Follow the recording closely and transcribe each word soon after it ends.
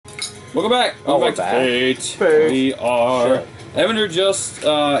Welcome back. Welcome back to F.A.T.E. We are... Evander just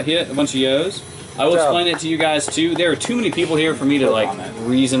hit a bunch of Yo's. I will explain it to you guys too. There are too many people here for me to like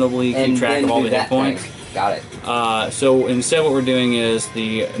reasonably keep track of all the hit points. Got it. So instead what we're doing is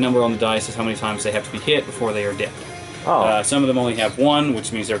the number on the dice is how many times they have to be hit before they are dead. Oh. Some of them only have one,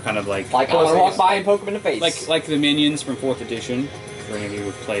 which means they're kind of like... Like I want to walk by and poke them in the face. Like the minions from 4th edition, for any of you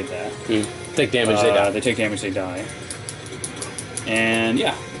who've played that. Take damage, they die. They take damage, they die. And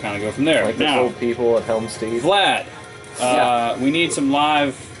yeah, kind of go from there. Like the old people at Helmstead. Vlad, we need some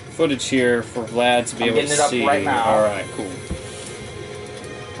live footage here for Vlad to be able to see. Getting it up right now. All right, cool.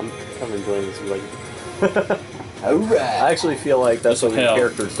 I'm enjoying this. Like, alright. I actually feel like that's what your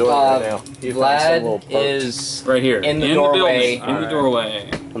character's doing right now. Vlad is right here in the doorway. In the doorway.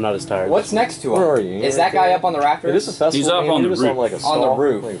 I'm not as tired. What's next to him? Where are you? Is that guy up on the rafters? It is a festival. He's up on the roof. On, like, a on the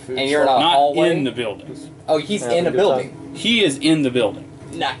roof. And you're in a hallway? Not in the building. Oh, he's in a building. He is in the building.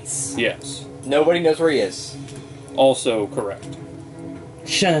 Nice. Yes. Nobody knows where he is. Also correct.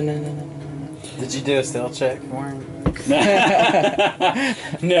 Did you do a stealth check for him?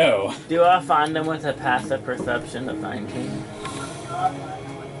 No. Do I find him with a passive perception of 19?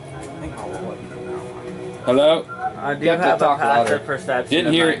 Hello? I do have a passive perception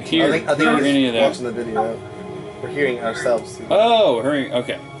Didn't hear I think any of that. watching the video. We're hearing ourselves too. Oh, hurry.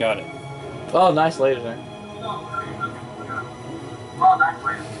 Okay, got it. Oh, nice laser there.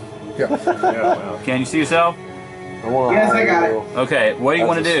 Can you see yourself? Yes, I got it. Okay, what do you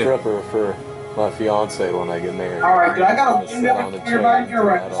want to do? Stripper for my fiance when I get married. Alright, dude, I got a windmill nearby. You're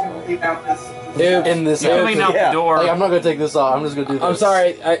right. Dude, in this house. Clean out the door. Like, I'm not gonna take this off. I'm just gonna do this. I'm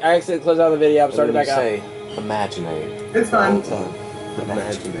sorry, I accidentally closed out the video. I'm starting back up. Imaginate. It's fine.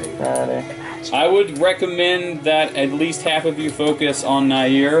 Imaginate. Friday. I would recommend that at least half of you focus on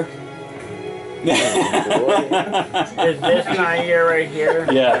Nair. Is this Nair right here?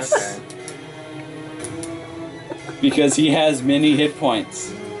 Yes. Okay. Because he has many hit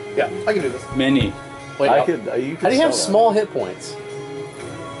points. Yeah, I can do this. Many. Wait, how do you have small hit points?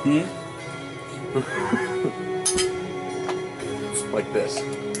 Like this.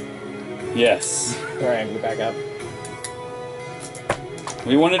 Yes. Alright, I'm back up. What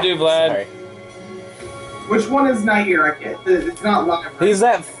do you want to do, Vlad? Sorry. Which one is Nair? I get. It's not live. Right? He's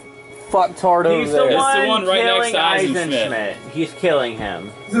that fucktard over He's there. the It's the one right next killing to Eisenschmidt. Eisenschmidt. He's killing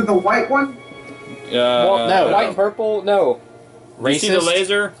him. Is it the white one? Well, no, white and purple, no. You see the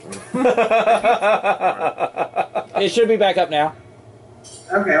laser? It should be back up now.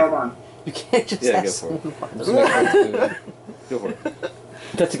 Okay, hold on. You can't just Yeah, go for it. Go for it.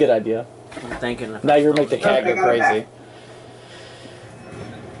 That's a good idea. I'm thinking. Now you're making the cat go crazy.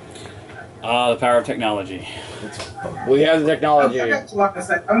 The power of technology. We have the technology. I'm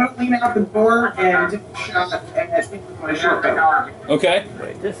gonna lean out the door and take a shot at my short bow. Okay.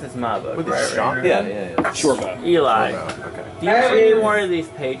 Wait, this is my book. With the Right, shot? right. Yeah. Short bow. Eli, Okay. do you have any more of these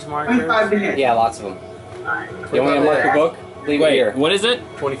page 25 markers? to hit. Yeah, lots of them. You want me to mark your book? Leave it Wait, here. what is it?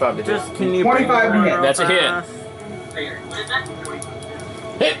 25 to Just hit. can you 25 to hit. That's a hit.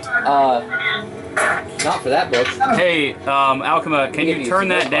 Not for that book. Hey, Alchema, can you turn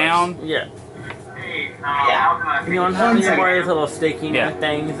that down? Yeah. You don't have any more of these little sticky Yeah.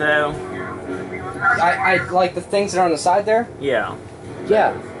 things though? I like the things that are on the side there? Yeah.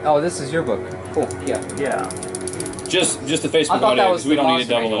 Yeah. Oh, this is your book. Cool. Yeah. Yeah. Just the I Facebook thought that audio, was because we the don't need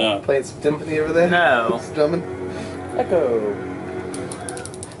to boss double it manual. up. Playing some timpani over there? No. Strumming? Echo.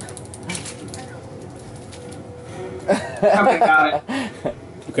 Okay, got it.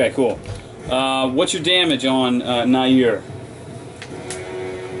 Okay, cool. What's your damage on Nair?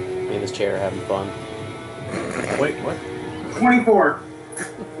 Me and this chair having fun. Wait, what? 24.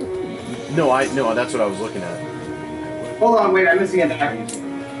 No, that's what I was looking at. Hold on, wait, I'm missing a die. I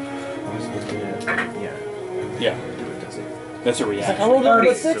was looking at, Yeah, does it? that's a It's like, reaction. I rolled over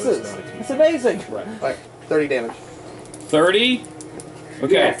the 30. sixes. It's amazing. Right. 30 damage. 30?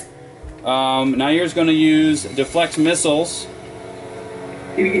 Okay. Yes. Nair's going to use deflect missiles.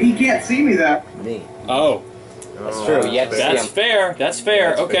 He can't see me though. Me. Oh, That's true. You have to see that's him. fair. That's fair.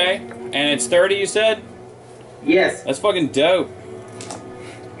 That's Okay. And it's 30, you said? Yes. That's fucking dope.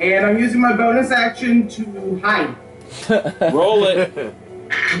 And I'm using my bonus action to hide. Roll it.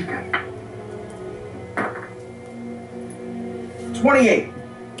 28.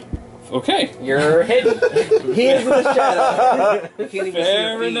 Okay. You're hidden. He is in the shadow. You can't even see your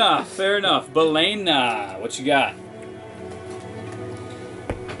Fair feet. enough. Fair enough. Belena, what you got?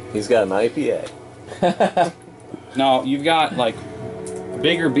 He's got an IPA. No, you've got like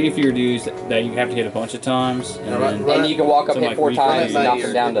bigger, beefier dudes that you have to hit a bunch of times, and then And you can walk up, Some, hit like, 4 reflex. times, and knock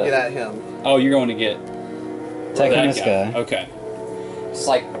him down Get to... at him. oh, you're going to get Taking that this guy. Okay. Just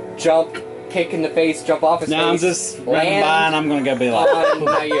like jump, kick in the face, jump off his face. No, I'm just running by and I'm gonna go be like, on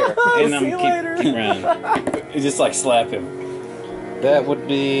Nair. and I'm keep running. You just like slap him. That would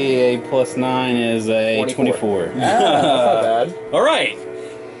be a +9 is a 24. That's not bad. All right,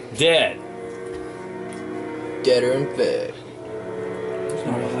 dead. Deader in fact.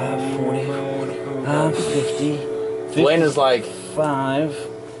 50. Blaine is like 5.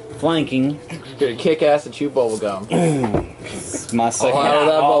 Flanking. gonna kick ass and chew bubble gum. My second.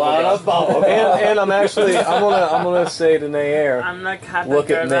 All out of bubble gum. And I'm gonna say to Nair, I'm the kind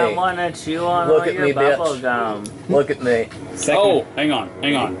Look of at girl that me. wanna chew on Look all at your me, bitch. bubble gum. look at me. Oh, hang on.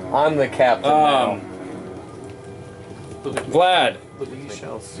 I'm the captain Vlad,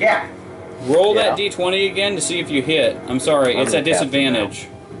 Yeah. roll that d20 again to see if you hit. I'm sorry, I'm it's the at captain disadvantage.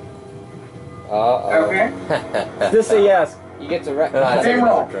 Okay. Just say yes. You get to now. And I take Same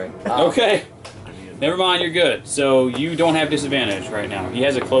roll. another drink. Okay. Never mind, you're good. So you don't have disadvantage right now. He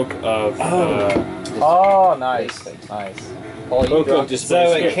has a cloak of. Oh, nice. Nice. Oh, you Cloak of drunk. display.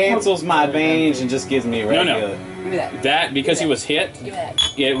 So it cancels my advantage and just gives me a No, regular. no. Give me that. That because he was hit, Give me that.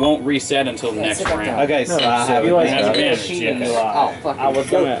 it won't reset until the Yeah, next sit back round. down. Okay, so I have You advantage. have advantage. Cheating, Yes. you are. Oh, fuck. I was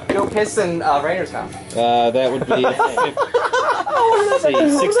gonna. Go piss in Rainer's mouth. That would be. See,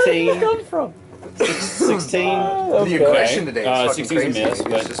 16. Come from? 16. The aggression today is fucking 16's a crazy. miss, It's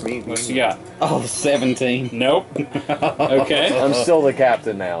but just me. what's you got? Oh, 17. Nope. Okay. I'm still the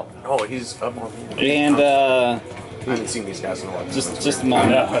captain now. Oh, he's up on me. And I haven't seen these guys in a while. just a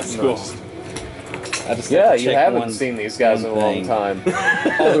moment. No, that's cool. I just Yeah, have to you check haven't one- seen these guys in a one long thing. time.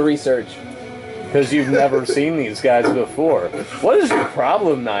 All the research. Because you've never seen these guys before. What is your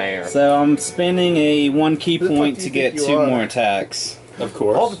problem, Nair? So I'm spending a 1 key Who the fuck point do to you get think you 2 are? more attacks. Of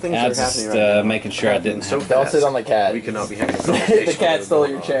course. All the things I that are was just happening right now. making sure I didn't So have. Don't fast. sit on the cat. We cannot be having a The conversation. cat stole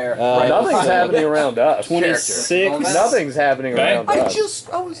your chair. Nothing's happening around us. 26 Nothing's happening Okay. around us.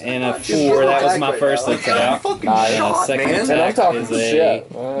 and a 4. That was my first attack. Fucking Nice. shot, Second man. attack. And I'm talking is a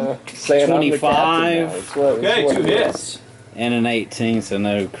shit. Saying 25. Okay, 2 hits. and an 18, so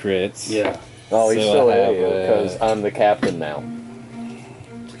no crits. Yeah. Oh, he's So still I have, an idiot because I'm the captain now.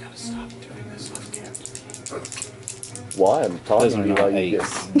 We gotta stop doing this on camera. Why? I'm talking Those to are you not while you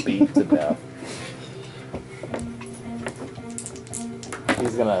eights. get beat to death.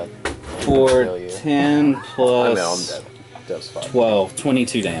 He's gonna. For Kill you. 10 I plus know, I'm dead. That's fine. 12,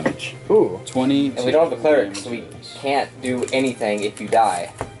 22 damage. Ooh. 20. And we don't have a cleric, so we can't do anything if you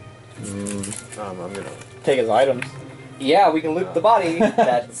die. I'm gonna. Take his items. Yeah, we can loot the body.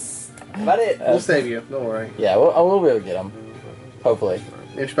 That's about it. We'll save you. Don't worry. Yeah, we'll be able to get him. Hopefully.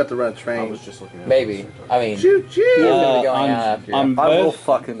 You're just about to run I train. was just looking at Maybe. I mean, Shoot, he's shoot! gonna be going out after you. on I will both,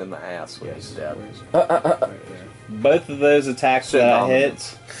 fuck him in the ass when he's dead. both of those attacks Sitting that I on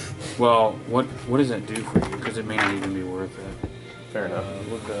hit, Well, what does that do for you? Because it may not even be worth it. Fair enough.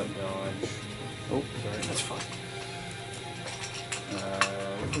 Look up dodge. Oh, sorry. That's fine.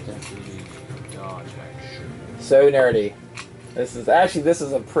 What would that do? Dodge action. So nerdy. This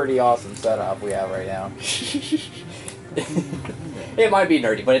is a pretty awesome setup we have right now. It might be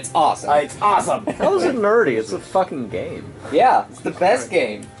nerdy, but it's awesome. It's awesome. How is it nerdy? It's a fucking game. Yeah, it's the best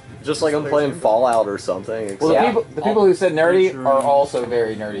game. Just like I'm playing Fallout or something. Except Well, Yeah. the people who said nerdy are also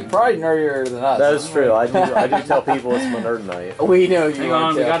very nerdy. Probably nerdier than us. that is true. I do tell people it's my nerd night. We know you Hang are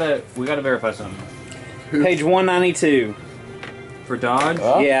on, too. we gotta verify something. page 192. For dodge,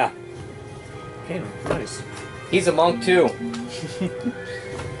 Oh. Yeah. Okay, nice. He's a monk too.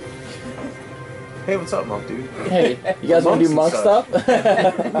 Hey, what's up, monk dude? Hey, you guys want to do monk Monks stuff?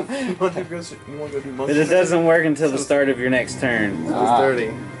 You want to go do monk But it doesn't work until the start of your next turn. It's Ah.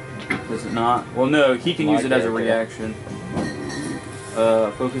 dirty. does it not? Well, no, he can My use it as a character. reaction.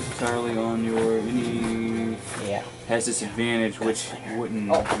 Focus entirely on your any Yeah. has disadvantage, which wouldn't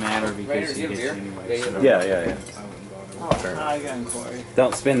matter because Raiders, he you have hits beer? anyway. Yeah, So. Yeah. I got him, Corey.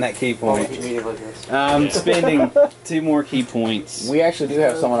 Don't spend that key point. Immediately. I'm spending 2 more key points We actually do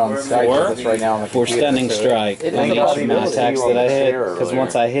have someone on Skype with us right now on the for computer, stunning so strike. it is On a each of my possibility. attacks that I hit, because earlier.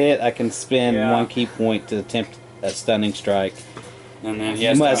 once I hit, I can spend Yeah. 1 key point to attempt a stunning strike. And then he You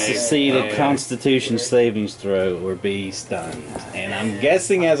has must to make succeed a a- Constitution savings throw or be stunned. And I'm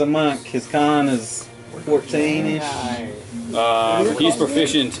guessing as a monk, his con is 14-ish. He's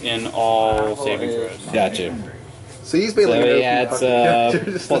proficient in all saving throws. Gotcha. So he's been So like he adds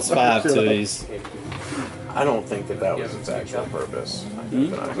plus 5 to his. I don't think that was its actual purpose.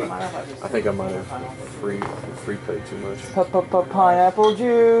 I think I might have free played too much. Pineapple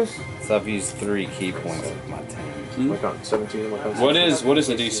juice. So I've used 3 key points of my 10. Like on 17. Like on What is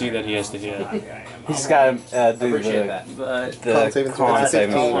the DC that he has to hit? He's got to do Appreciate that. But the Con saving throw. con It's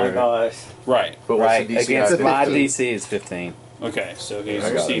saving 15. oh my throw. gosh. Right. But what's Right, the DC? against my 15. DC is 15. Okay, so he's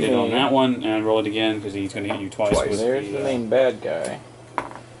succeeded on that one, and roll it again because he's going to hit you twice. There's the main bad guy.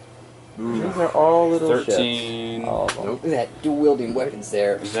 These are all little 13. All of them. Look at that dual wielding weapons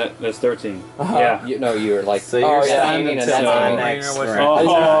there. Is that's 13? Yeah. You're like. So you're standing until and the that's next what's round.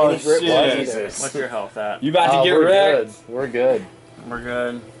 Oh, shit. What's your health at? You about to get we're wrecked? good. We're good. We're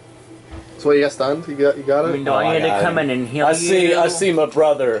good. So what, you got stunned? You got I it? mean, do I need to come in and heal I you? see my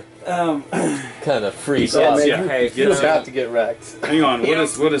brother Um, kind of freeze Yeah, up. man, yeah. Okay, You're so about to get wrecked. hang on. What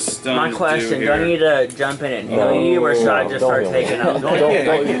does stun my question, do I here? need to jump in and heal you, or should I just start heal taking me. out?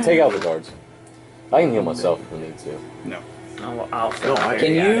 Don't take out the guards. I can heal myself if we need to. No. I'll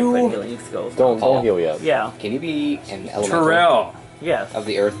Can you- healing skills. Don't heal yet. Yeah. Can you be an elemental Terrell. Yes. of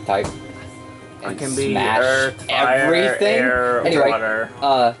the earth type? I And can be smash earth, fire, everything. air, Anyway, water.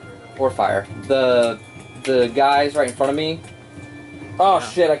 Or fire. The guys right in front of me. Oh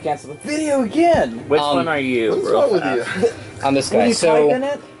shit! I canceled the video again. Which one are you? What's real wrong with fast? you? I'm this When guy. you type in So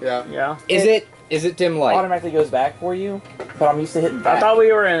it, Yeah. Yeah. is it dim light? automatically goes back for you. But I'm used to hitting I back. thought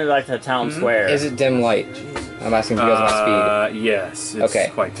we were in like the town square. Is it dim light? I'm asking if you guys my Yes. It's Okay.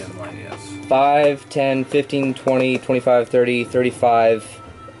 quite dim light, yes. speed. 5, 10, 15, 20, 25, 30, 35,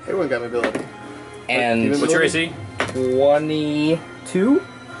 Everyone got mobility. and What's your AC? 22?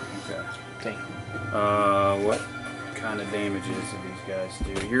 What kind of damages do these guys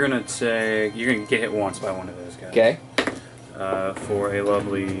do? You're gonna get hit once by one of those guys. Okay. For a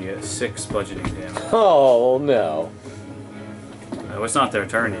lovely 6 bludgeoning damage. Oh no! It's not their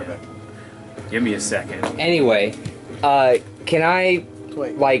turn yet. Give me a second. Anyway, can I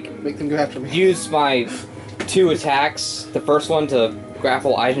Wait, like make them go after me. use my 2 attacks? The first one to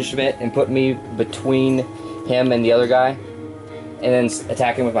grapple Eisenschmidt and put me between him and the other guy, and then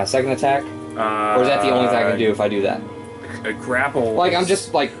attack him with my second attack. Or is that the only thing I can do if I do that? A grapple. Like I'm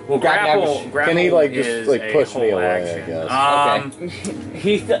just like Well, grapple. Can he like is just like a push me whole away? action. I guess.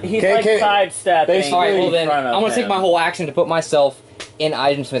 He's Can- like can- sidestepping. basically- Alright, well in then front of I'm gonna take him. my whole action to put myself in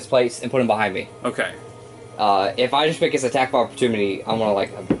Eisenschmidt's place and put him behind me. Okay. If Eisenschmidt gets attack of opportunity, I'm gonna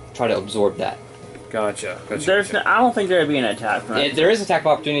like try to absorb that. Gotcha. There's no, I don't think there'd be an attack from that. There is attack of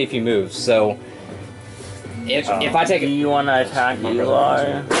opportunity if he moves, so if I take Do it, you want to attack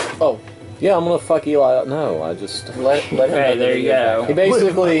Eli? Oh, yeah, I'm gonna fuck Eli up. No, I just let him. Okay, there you go. He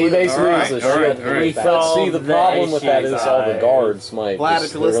basically is a Alright, shield. alright. We But see, the solved problem with that is all the issue. guards might Glad just,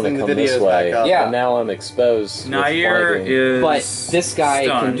 if you're they're listening, gonna the come this video's way. back up. Yeah. And now I'm exposed. with Nair flanking. is. but this guy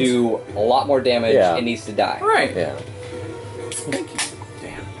can stunned. do a lot more damage Yeah. and needs to die, Right. Yeah.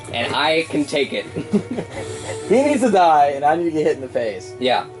 and I can take it. He needs to die, and I need to get hit in the face.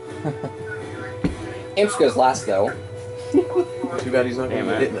 Yeah. Imps goes last though. Too bad he's not going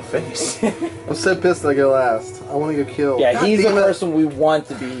to get hit in the face. I'm so pissed that I go last. I want to go kill. Yeah, God he's the damn it. person we want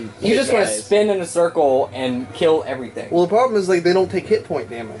to be. You're just gonna guys. spin in a circle and kill everything. Well, the problem is like they don't take hit point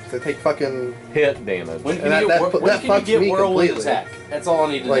damage. They take fucking hit damage. When And that fucks me completely. That's all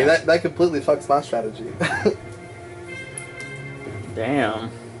I need to like know. that completely fucks my strategy.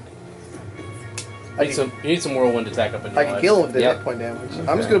 Damn. You need some whirlwind attack up in your I can life. kill him with the Yep. hit point damage.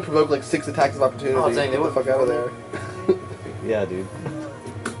 I'm just gonna provoke like 6 attacks of opportunity. Oh, dang, they Get the went fuck out of there. Yeah, dude.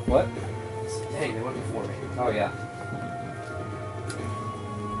 What? Hey, they went before me. Oh yeah.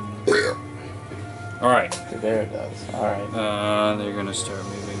 All right. There it does. All right. They're gonna start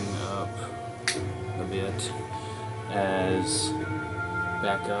moving up a bit as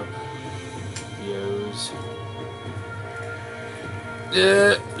backup goes.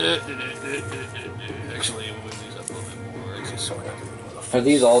 Actually, we'll move these up a little bit more. Just so we're not doing all the Are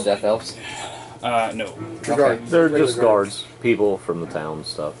these all death elves? no. Regarding- They're regular just guards, people from the town and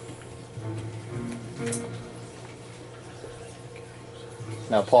stuff.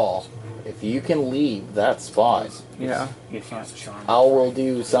 Now, Paul, if you can leave that spot, Yeah. I will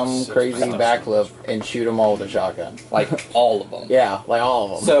do some crazy backflip and shoot them all with a shotgun. Like all of them. Yeah, like all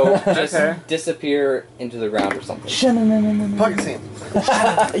of them. So just Okay. disappear into the ground or something. Pocket sand.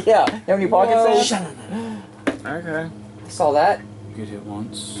 Yeah, you have any pocket sand? Okay. I saw that. Get hit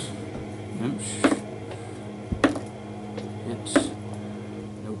once. Yep. Hit.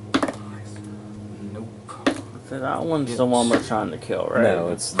 Nope. Nope. So that one's the one we're trying to kill, right? No,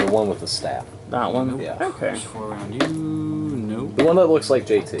 it's the one with the staff. That one? Yeah. Okay. Push 4 around you. Nope. The one that looks like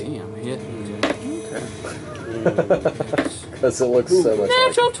JT. Damn, hit. Because it looks so much like.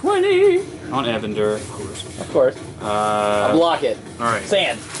 Natural 20! On Evander, of course. Of course. Block it. Alright.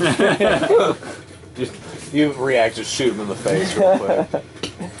 Sand. You react, just shoot him in the face real quick.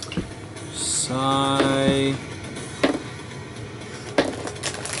 Sigh.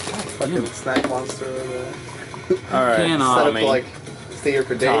 Fucking snack monster over there. Alright. Cannot. Set up to like stay here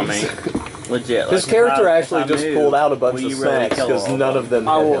for days. Tommy. Legit. His character actually just pulled out a bunch of snacks because none of them hit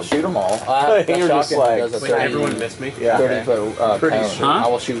I will him. shoot them all. You're just like, Wait, everyone missed me? Yeah. 30 foot Pretty cone. sure. I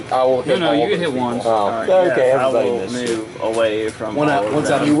will shoot. I will hit. No, all you of can those hit one. people. Oh, Alright, okay, yes, I everybody will missed you. move away from One all out- of one's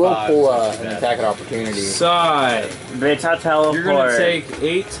them. out. You will Five, pull not too an bad. attack of opportunity. Sigh. Bitch, I teleport. You're gonna take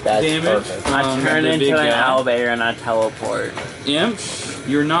 8 That's damage. perfect. I from turn the into big an guy. elevator and I teleport. Imp,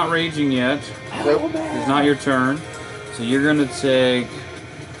 you're not raging yet. Nope. It's not your turn. So you're gonna take.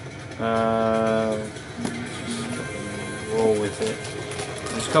 Roll with it.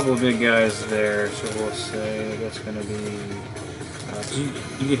 There's a couple of big guys there, so we'll say that's gonna be.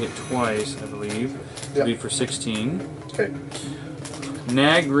 You get hit twice, I believe. It'll be for 16. Okay.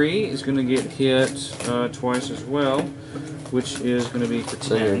 Nagri is gonna get hit twice as well, which is gonna be for 10.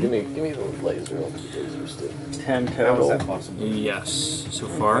 So here, give me the laser stick. 10 How total. is that possible? Yes, so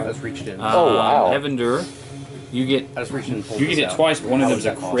far. I just reached in. Oh, wow. Evander, you get I just reached in and pulled you get this hit out. twice, but one of How them's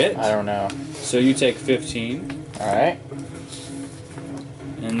is a that crit. I don't know. So you take 15. All right.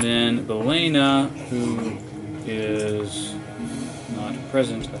 And then Belena, who is not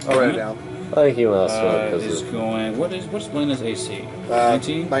present at the I'll write it moment, down. I think he must is going. What's Belena's AC?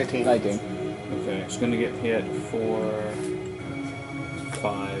 19? 19. 19. Okay, it's going to get hit for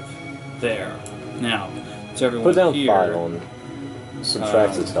 5 there. Now, it's everyone Put down here. 5 on.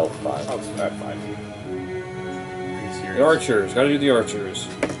 Subtracts its health 5. I'll subtract 5. The archers. Got to do the archers.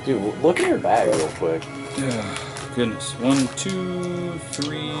 Dude, look at your bag real quick. Goodness. 1, 2,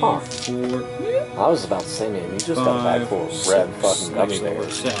 3, Huh. 4. I was about to say, man, you just got a bag full of red fucking gummy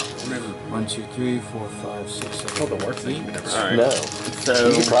bears. 1, 2, 3, 4, 5, 6, 7, 8. Alright. No. So,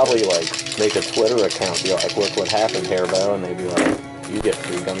 You could probably, like, make a Twitter account, be like, look what happened, Hairbow, and they'd be like, you get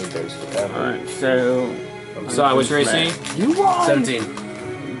free gummy bears forever. alright, so. So, what's your AC? You won! 17.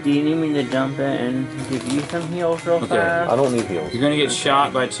 Do you need me to dump it and give you some heals real Okay. fast? I don't need heals. You're going to get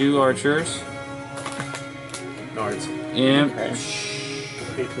shot by 2 archers. Nards. Imp. Okay.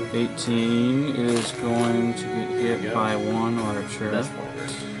 18 is going to get hit by 1 archer. That's fine.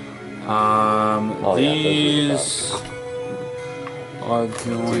 Oh, yeah, These are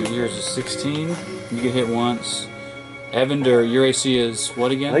going. Yours is 16. You get hit once. Evander, your AC is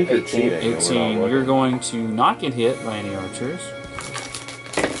what I again? think you're 18. cheating. and we're not 18. looking. You're going to not get hit by any archers.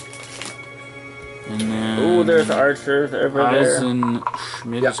 And then. Ooh, there's archers over there. Eisen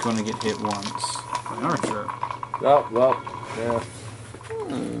Schmidt is going to get hit once by an archer. Oh, well, yeah,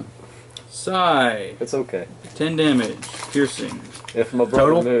 Sigh. it's okay. 10 damage. Piercing. If my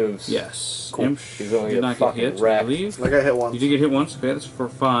brother Total? moves, Yes. Cool. Imp He's gonna did get not get fucking hit, I wrecked. believe. I got hit once. You did get hit once. Okay, that's for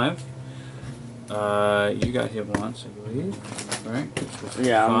 5. You got hit once, I believe. Right? Which was for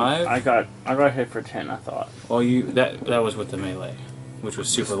Yeah, 5. I got hit for 10, I thought. Well, that was with the melee, which was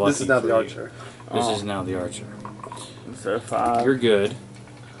super lucky. This is now the for you. archer. This Oh. is now the archer. So 5. You're good.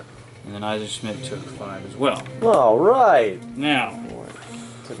 And then Eisen Schmidt took 5 as well. all right. Now,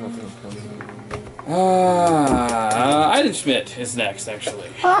 Took nothing. Eisen Schmidt is next, actually.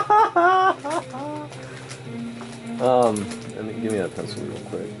 And give me that pencil real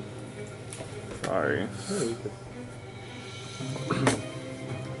quick. Sorry.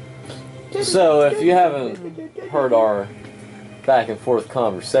 So, if you haven't heard our back and forth I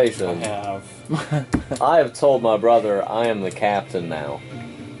conversation, have. I have told my brother I am the captain now.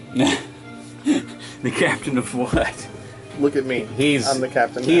 The captain of what? Look at me. I'm the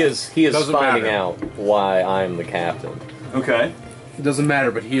captain. He now. is Doesn't finding matter. out why I am the captain. Okay. It doesn't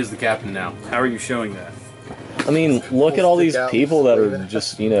matter, but he is the captain now. How are you showing that? I mean, look at all Stick these out, people that leave are it.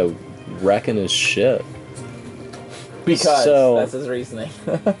 just, wrecking his shit. Because So- that's his reasoning.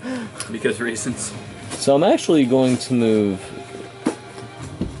 Because reasons. So I'm actually going to move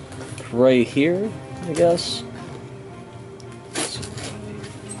right here, I guess.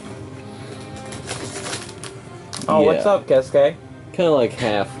 Oh, what's up, Cascade? Kind of like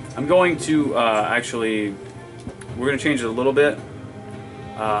half. I'm going to actually. We're going to change it a little bit.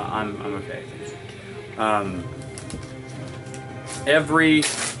 I'm okay. Every.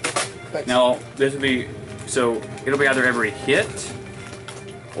 Now this would be so it'll be either every hit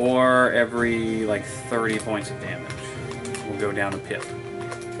or every like 30 points of damage. We'll go down a pip.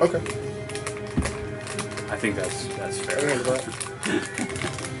 Okay. I think that's fair.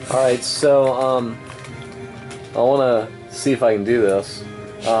 All right, so I want to see if I can do this.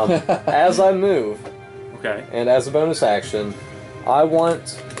 As I move, Okay. and as a bonus action, I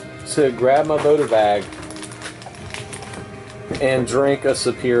want to grab my Voda bag and drink a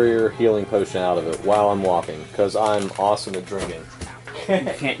superior healing potion out of it while I'm walking, because I'm awesome at drinking.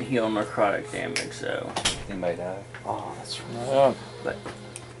 You can't heal necrotic damage, so. He might die. Oh, that's right.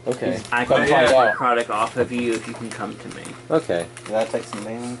 Okay. I Come can find take out. necrotic off of you if you can come to me. Okay. Did I take some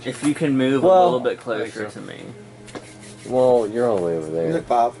damage? If you can move Well, a little bit closer to me. Well, you're all the way over there.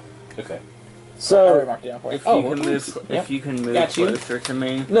 Bob. Okay. So, If you can move closer to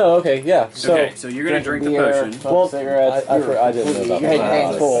me. no, okay, yeah. So, okay, so you're gonna drink the beer, potion. Well, cigarettes. I didn't know about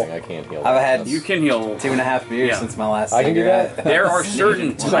that. I can't heal. I've had You can heal 2.5 beers since my last I can do cigarette. that? There are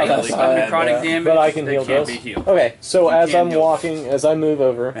certain types of necrotic damage but I can that heal can't this. be healed. Okay, so You as can I'm heal walking, as I move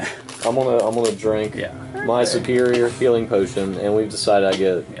over, I'm gonna drink my superior healing potion, and we've decided I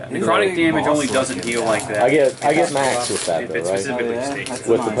get Necrotic damage only doesn't heal like that. I get max with that though, It right? specifically states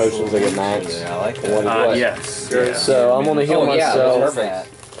With the potions, I get max. Yeah, I like that. Yes. So I'm gonna heal myself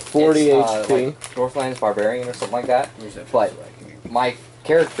 40 HP. Like Northlands Barbarian or something like that. But my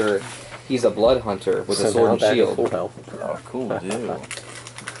character, he's a blood hunter with a sword and shield. Oh, cool, dude.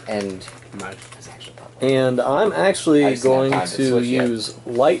 And I'm actually I just didn't going have time to to switch yet. use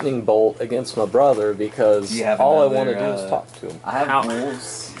lightning bolt against my brother because You have all I another, want to do is talk to him. I have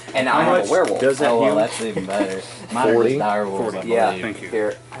wolves. And I have a werewolf. Does that Oh, well, heal? that's even better. Mine are 40? just dire wolves, I Yeah. believe. Thank you.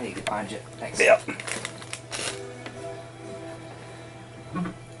 Here, I need to find you. Thanks. Yep.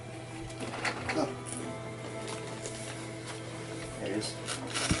 There it is.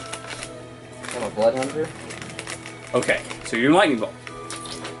 I'm a blood hunter. Okay, so you're lightning bolt.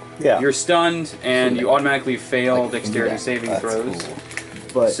 Yeah. You're stunned, and you automatically fail dexterity that. saving That's throws. cool.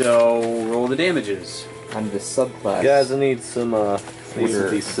 But So roll the damages. I'm the subclass. guys, I need some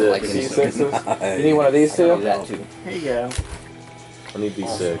D6. Like D6s? You need one of these I do two? that too. Here you go. I need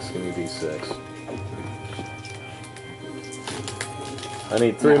D6. Give me D6. I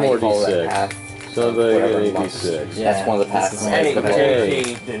need 3 Now more you follow that D6. path. Somebody Whatever give me months. D6. That's one of the paths. Hey, Hey.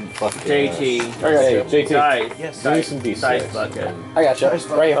 JT. Hey, JT. Dice. Give me some D6. Dice bucket. I got you.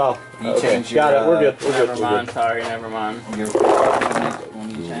 Right here. Oh, You okay. change your, Got it. We're good. We're good. Never We're mind. good. Sorry, never mind. When you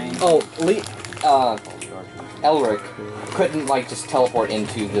change. Oh, Elric couldn't like just teleport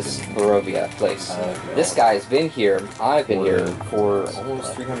into this Barovia place. This guy's been here. I've been here for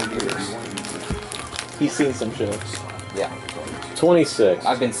almost 300 years. He's seen some shit. Yeah, 26.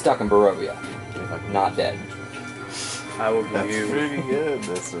 I've been stuck in Barovia, not dead. I will give That's you pretty good,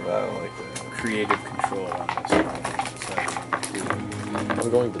 this survival like that. creative control on this one. I'm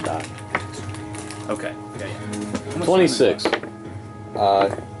going to die. Okay. Yeah, yeah. How much 26.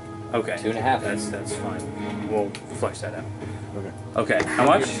 Okay. 2.5. That's fine. We'll flesh that out. Okay. How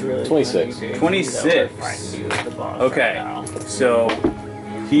much? 26. 26. Okay. So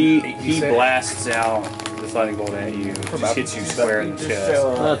he blasts out this lightning bolt at you. Just hits you square in the chest.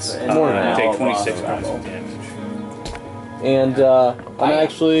 That's more than You half. take 26 points of damage. And I'm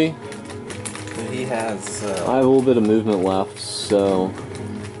actually. He has. I have a little bit of movement left, so.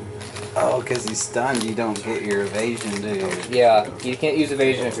 Oh, because he's stunned, you don't get your evasion, do you? Yeah, you can't use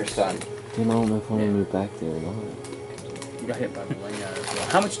evasion if you're stunned. I don't know if I want to move back there or not. You got hit by the lightning as well.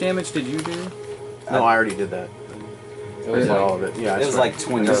 How much damage did you do? No, I already did that. It was I did all like, of it. Yeah, It was like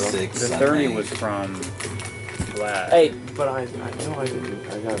 26. The I 30 think. was from blast. Hey, but I know I didn't.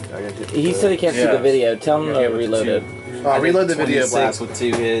 I got hit. he said he can't see Yeah. the video. Tell him Yeah, to but reload you- it. I reload the video 26 blast. with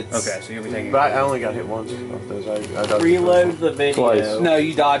 2 hits. Okay, so you'll be taking. But I only got hit once off those. I dodged Reload the video. Twice. No,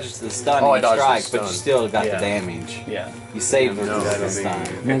 you dodged the stunning Oh, I dodged the strike, but stun. you still got Yeah. the damage. Yeah. You saved No, it that'll this be- time.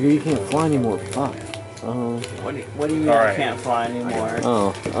 Nigga, you can't fly anymore. Fuck. What do you mean I Alright. can't fly anymore?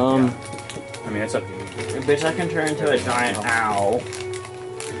 I mean, it's up to you. Bitch, I can turn into a giant owl.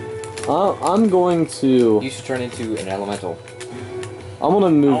 I'm going to. you should turn into an elemental. I'm gonna I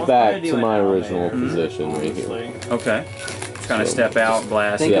move was back gonna do to an my owl original there, position right here. honestly. Okay. Just kind of step out,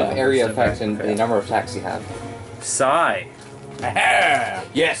 blast. Think Yeah. of area Step back, effects and okay. the number of attacks you have. Sigh.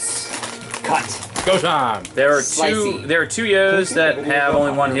 Yes! Cut! Go time. There are Slicey. two yos that have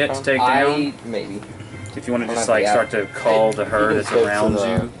only 1 hit to take down. Maybe. If you want to I'm just not like the start to call the herd that's go to around the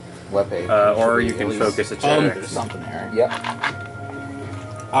you, Webpage. or you can focus the check. There's something there. Yep.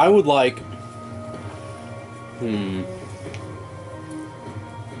 I would like.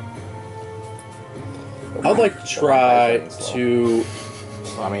 I would like to try to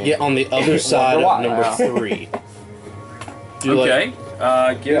I mean, get on the other side of why. number 3. Do Okay.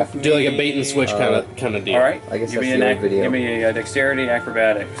 Give me, do like a bait and switch kind of deal. All right. I guess give that's me the old video. Give me a dexterity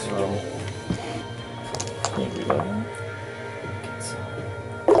acrobatics.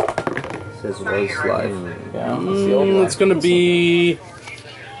 Says was life. It's gonna be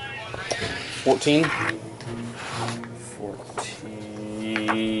 14. 14.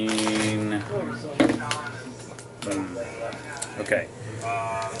 Okay.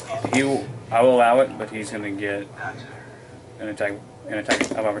 I will allow it, but he's going to get an attack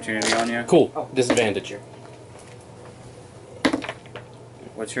of opportunity on you. Cool. Disadvantage.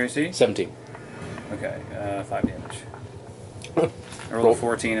 What's your AC? 17. Okay, 5 damage. I rolled a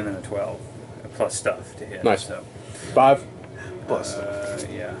 14 and then a 12. Plus stuff to hit. Nice. So. 5. Plus.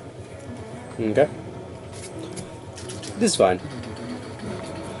 Yeah. Okay. This is fine.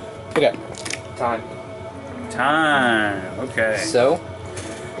 Okay. Time. Okay. So,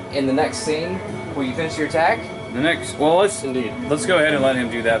 in the next scene, will you finish your attack? Well, let's go ahead and let him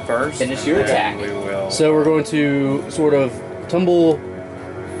do that first. Finish your attack. We will. So we're going to sort of tumble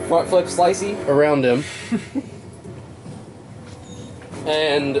front flip slicey around him.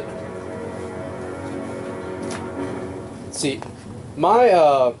 And see,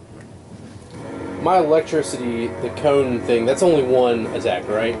 my my electricity, the cone thing, that's only one attack,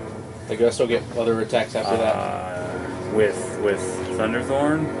 right? Like, do I still get other attacks after that? With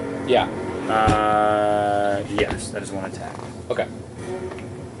Thunderthorn? Yeah. Yes, that is one attack. Okay.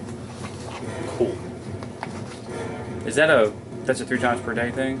 Cool. Is that that's a 3 times per day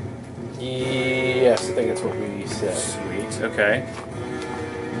thing? Yes, I think that's what we said. Sweet. Okay.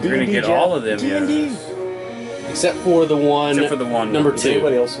 You're gonna get all of them, yes. Except for the one. Except for the one. Number 2. Is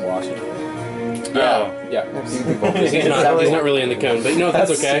anybody else watching? Yeah. Yeah. He's not really in the cone, but no,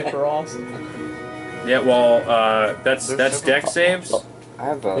 that's okay. Super awesome. Yeah. Well, that's dex saves. I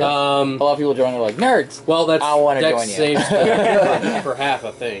have a lot of people joining are like, nerds! Well, that's I want to dex join you. saves for half,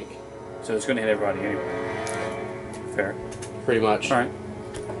 I think. So it's going to hit everybody anyway. Fair. Pretty much. Alright.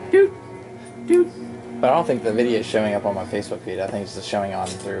 Dude. But I don't think the video is showing up on my Facebook feed. I think it's just showing on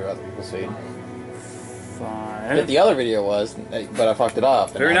through other people's feed. 5. But the other video was, but I fucked it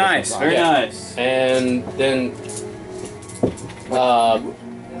up. Very nice. Very nice. And then... It's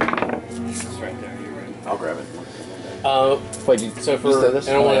right there. You're right. I'll grab it. Wait, so for this?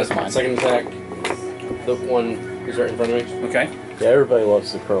 I don't want mine. a second attack. The one is right in front of me. Okay. Yeah, everybody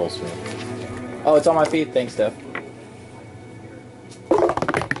loves the curls, man. Oh, it's on my feed. Thanks, Steph.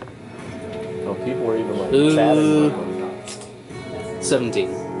 Oh, people were even like chatting. 17.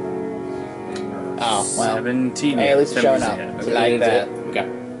 Oh, well. 17. Hey, at least it's showing up. Okay. Like that. Okay.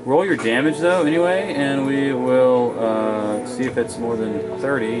 Roll your damage though, anyway, and we will see if it's more than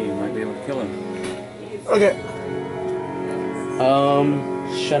 30. You might be able to kill him. Okay.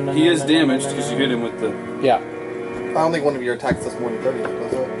 He is damaged because you hit him with the. Yeah. I don't think one of your attacks does more than 30,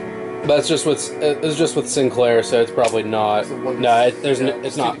 does it? But it's just with Sinclair, so it's probably not. No,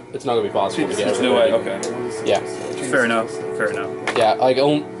 it's not gonna be possible to get. There's no way. Okay. Yeah. Fair enough. Fair enough. Yeah, like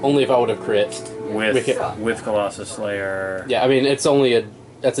only if I would have crit. With Colossus Slayer. Yeah, I mean that's a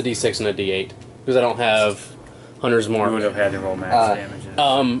D6 and a D8 because I don't have Hunter's Mark. You would have had to roll max damages. You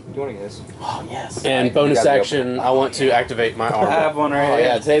want to get this? Oh, yes. And bonus action, I want to activate my armor. I have one right Oh, here.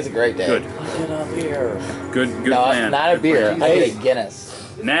 yeah, today's a great day. Good. Get up here. Good No, plan. not a Good beer. plan. I need a Guinness.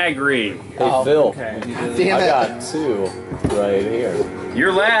 Nagri. Hey, Oh, Phil. Okay. Damn I it. got 2 right here.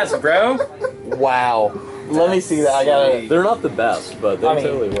 You're last, bro. Wow. Let me see that. I gotta. They're not the best, but they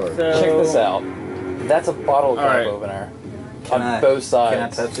totally work. Check this out. That's a bottle cap opener. On both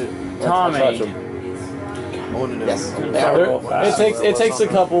sides. Can I touch it? Tommy. Touch 'em. I want to know. Yes. It takes a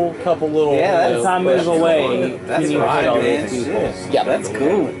couple little. As I move away, That's can you right, hit all man. these people? Yeah, That's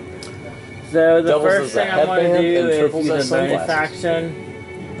cool. So the Doubles first as a thing I'm going to headband do and is triples use as a bonus sunglasses. action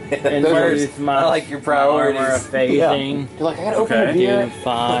and use my I like your priorities. armor of phasing. You're like, I gotta open a Okay. beer. Do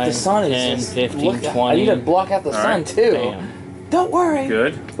 5, But the sun is 10, just 15, look, 20. I need to block out the sun Alright. too. Bam. Don't worry.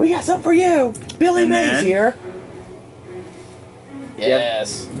 Good. We got something for you. Billy And Mays then? here.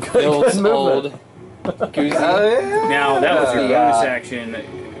 Yes. Bill's movement. old. Goosey. Now that was your bonus action that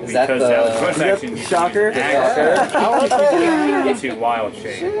because the- that was bonus action. You Shocker? can use action into wild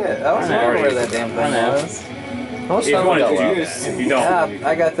shape. Shit, I was wondering where that damn thing was. If you want to do that, if you don't. Yeah,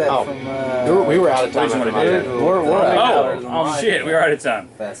 I got that Oh. from. We were out of time. What did you after wanna my do? turn. We're Oh shit, we are out of time.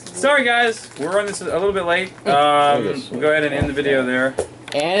 Sorry guys, we're running this a little bit late. We'll go ahead and end the video there.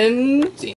 And